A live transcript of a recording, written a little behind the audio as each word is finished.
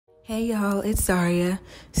Hey y'all, it's Zaria.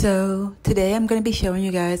 So today I'm going to be showing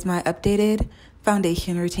you guys my updated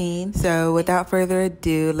foundation routine. So without further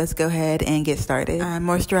ado, let's go ahead and get started. I'm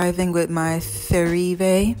moisturizing with my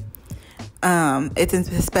CeraVe. It's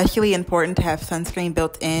especially important to have sunscreen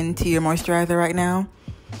built into your moisturizer right now.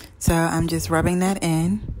 So I'm just rubbing that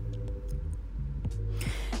in.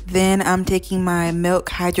 Then I'm taking my Milk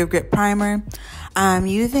Hydrogrip primer. I'm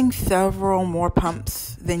using several more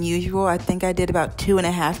pumps than usual. I think I did about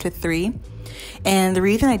 2.5 to 3. And the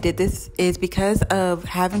reason I did this is because of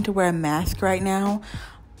having to wear a mask right now.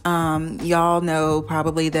 Y'all know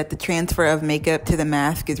probably that the transfer of makeup to the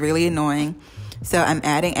mask is really annoying. So I'm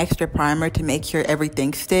adding extra primer to make sure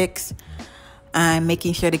everything sticks. I'm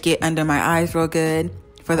making sure to get under my eyes real good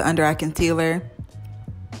for the under eye concealer.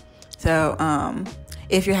 So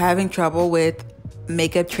if you're having trouble with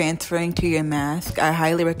makeup transferring to your mask, I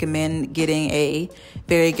highly recommend getting a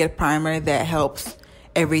very good primer that helps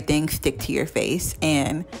everything stick to your face.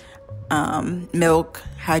 And Milk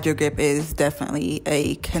Hydrogrip is definitely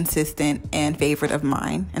a consistent and favorite of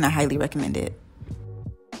mine, and I highly recommend it.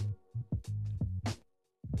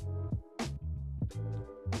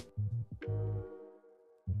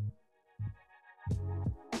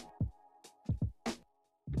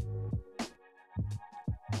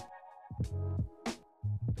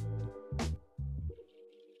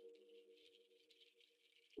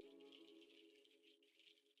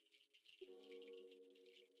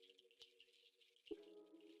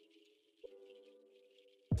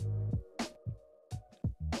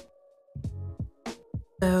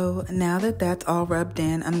 So now that that's all rubbed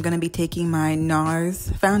in, I'm going to be taking my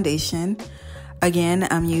Nars foundation. Again,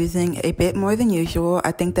 I'm using a bit more than usual.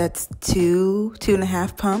 I think that's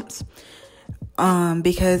 2.5 pumps.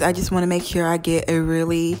 Because I just want to make sure I get a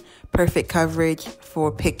really perfect coverage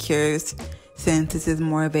for pictures, since this is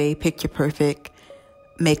more of a picture perfect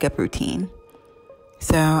makeup routine.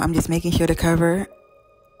 So I'm just making sure to cover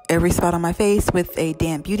every spot on my face with a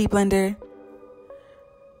damp beauty blender.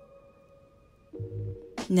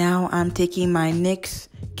 Now I'm taking my NYX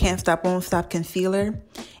Can't Stop Won't Stop concealer,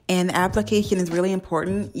 and the application is really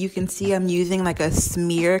important. You can see I'm using like a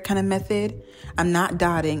smear kind of method. I'm not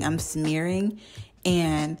dotting, I'm smearing,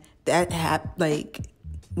 and that like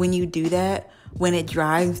when you do that, when it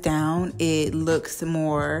dries down, it looks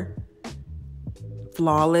more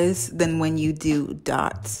flawless than when you do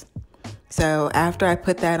dots. So after I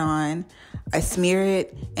put that on, I smear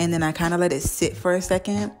it and then I kind of let it sit for a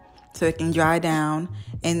second so it can dry down,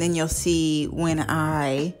 and then you'll see when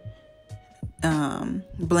I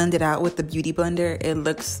blend it out with the beauty blender, it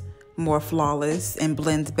looks more flawless and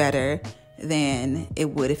blends better than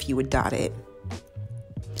it would if you would dot it.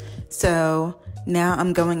 So now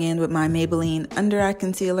I'm going in with my Maybelline under eye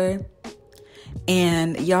concealer,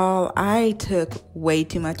 and y'all, I took way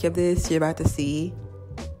too much of this. You're about to see.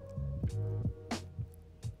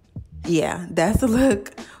 Yeah, that's the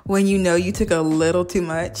look when you know you took a little too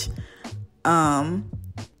much.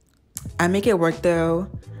 I make it work though,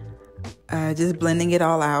 just blending it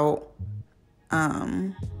all out.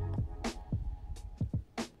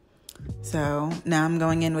 So now I'm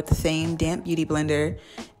going in with the same damp beauty blender,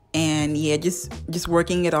 and yeah, just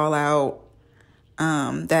working it all out.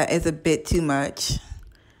 That is a bit too much.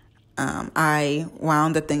 I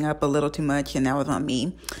wound the thing up a little too much, and that was on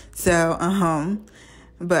me. So,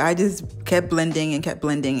 but I just kept blending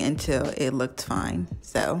until it looked fine.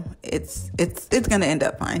 So it's gonna end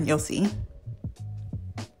up fine. You'll see.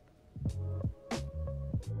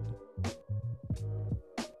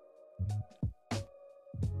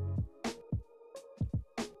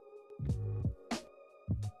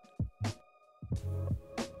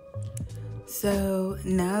 So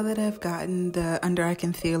now that I've gotten the under eye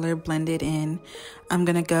concealer blended in, I'm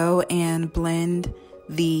gonna go and blend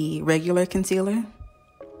the regular concealer.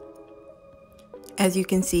 As you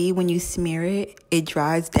can see, when you smear it, it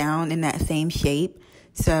dries down in that same shape.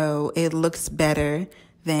 So it looks better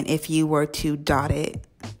than if you were to dot it.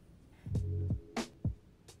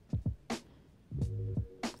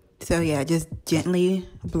 So yeah, just gently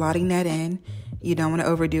blotting that in. You don't want to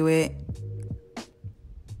overdo it.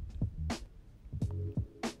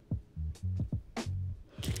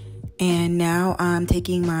 And now I'm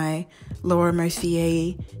taking my Laura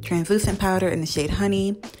Mercier translucent powder in the shade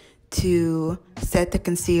Honey to set the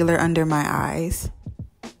concealer under my eyes.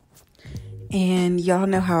 And y'all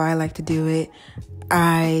know how I like to do it.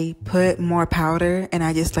 I put more powder and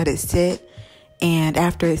I just let it sit. And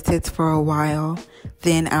after it sits for a while,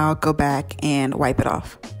 then I'll go back and wipe it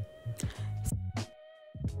off.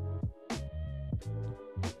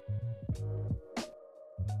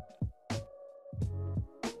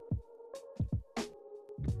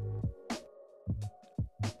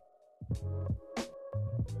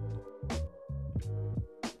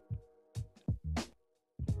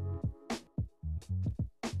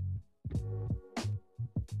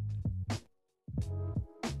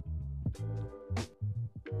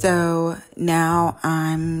 So now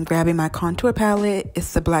I'm grabbing my contour palette.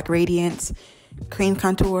 It's the Black Radiance Cream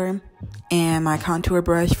Contour and my contour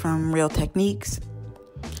brush from Real Techniques.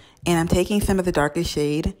 And I'm taking some of the darkest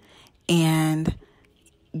shade and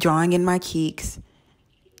drawing in my cheeks.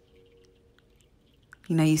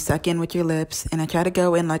 You know, you suck in with your lips, and I try to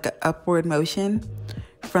go in like an upward motion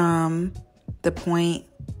from the point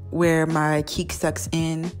where my cheek sucks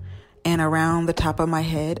in and around the top of my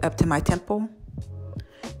head up to my temple.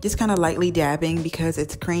 Just kind of lightly dabbing because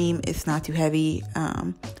it's cream. It's not too heavy.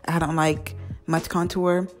 I don't like much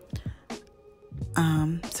contour.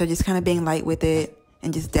 So just kind of being light with it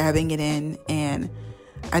and just dabbing it in. And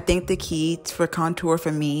I think the key for contour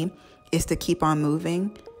for me is to keep on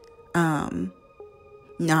moving.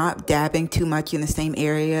 Not dabbing too much in the same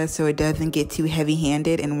area so it doesn't get too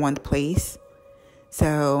heavy-handed in one place.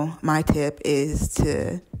 So my tip is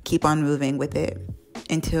to keep on moving with it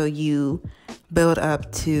until you build up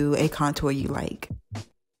to a contour you like.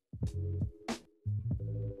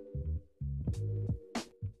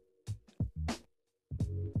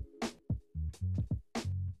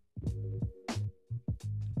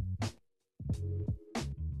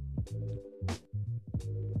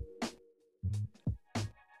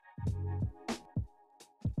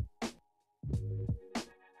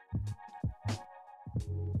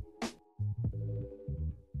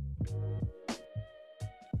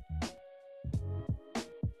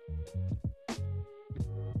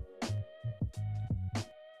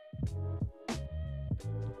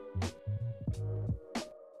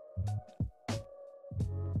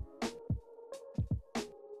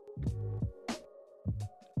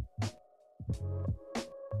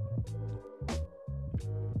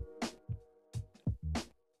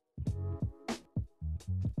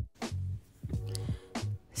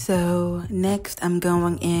 So next I'm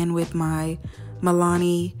going in with my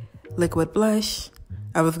Milani liquid blush.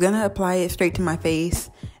 I was gonna apply it straight to my face,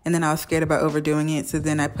 and then I was scared about overdoing it, so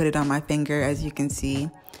then I put it on my finger, as you can see.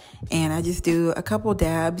 And I just do a couple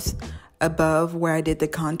dabs above where I did the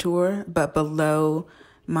contour, but below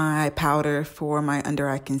my powder for my under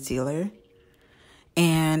eye concealer.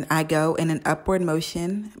 And I go in an upward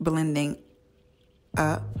motion, blending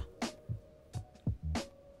up.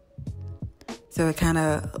 So it kind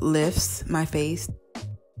of lifts my face.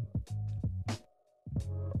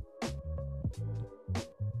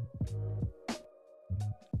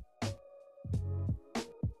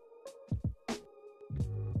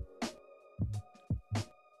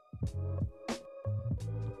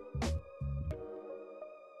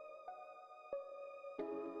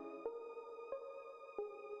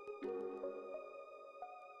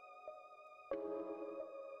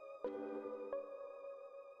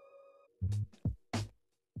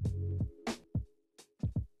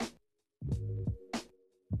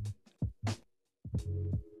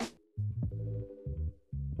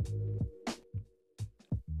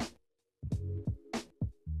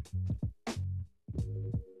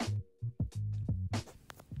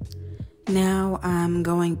 Now I'm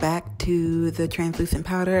going back to the translucent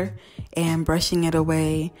powder and brushing it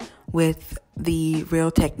away with the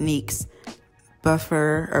Real Techniques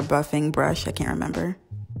buffer or buffing brush. I can't remember.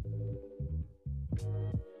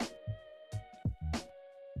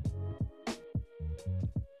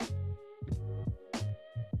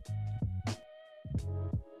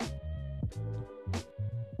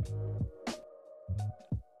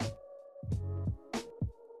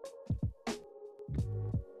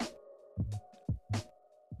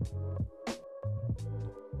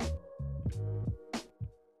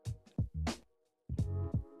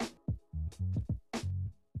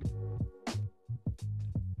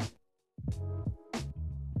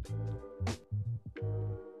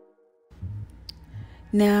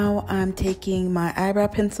 Now I'm taking my eyebrow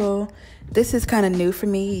pencil. This is kind of new for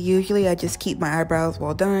me. Usually I just keep my eyebrows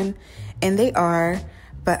well done, and they are,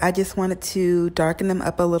 but I just wanted to darken them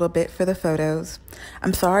up a little bit for the photos.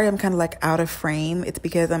 I'm sorry I'm kind of like out of frame. It's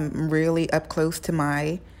because I'm really up close to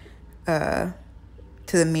my, to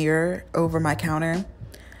the mirror over my counter.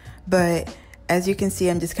 But as you can see,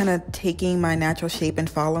 I'm just kind of taking my natural shape and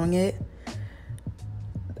following it.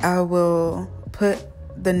 I will put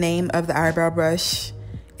the name of the eyebrow brush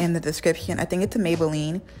in the description. I think it's a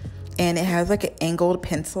Maybelline, and it has like an angled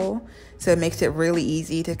pencil, so it makes it really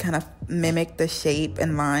easy to kind of mimic the shape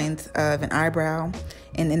and lines of an eyebrow.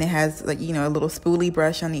 And then it has, like, you know, a little spoolie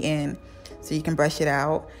brush on the end, so you can brush it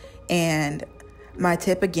out. And my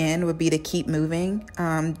tip again would be to keep moving.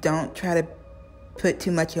 Don't try to put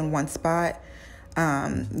too much in one spot.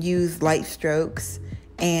 Use light strokes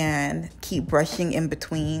and keep brushing in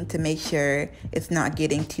between to make sure it's not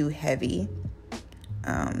getting too heavy.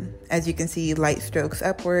 As you can see, light strokes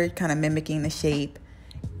upward, kind of mimicking the shape,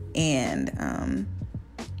 and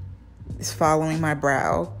just following my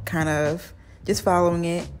brow, kind of just following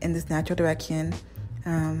it in this natural direction.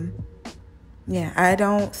 Yeah, I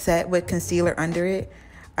don't set with concealer under it.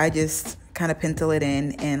 I just kind of pencil it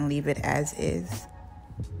in and leave it as is.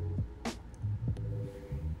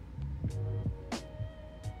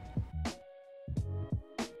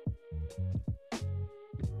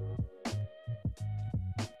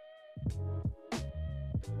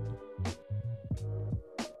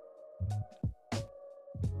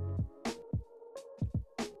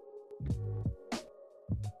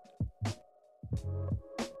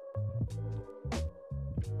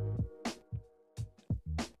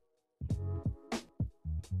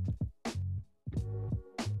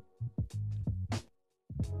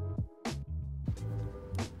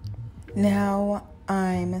 Now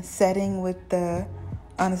I'm setting with the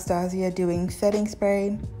Anastasia doing setting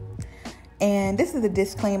spray. And this is a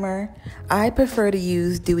disclaimer. I prefer to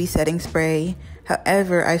use Dewy setting spray.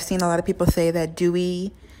 However, I've seen a lot of people say that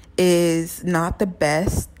Dewy is not the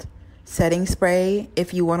best setting spray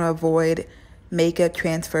if you want to avoid makeup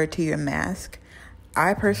transfer to your mask.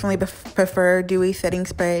 I personally prefer Dewy setting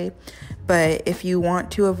spray, but if you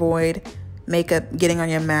want to avoid makeup getting on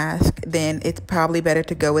your mask, then it's probably better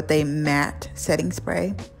to go with a matte setting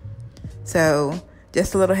spray. So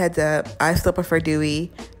just a little heads up, I still prefer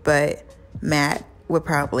Dewy, but matte would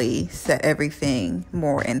probably set everything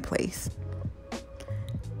more in place.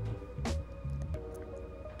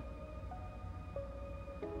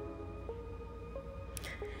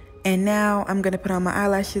 And now I'm gonna put on my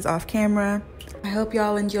eyelashes off camera. I hope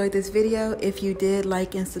y'all enjoyed this video. If you did,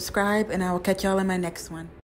 like and subscribe, and I will catch y'all in my next one.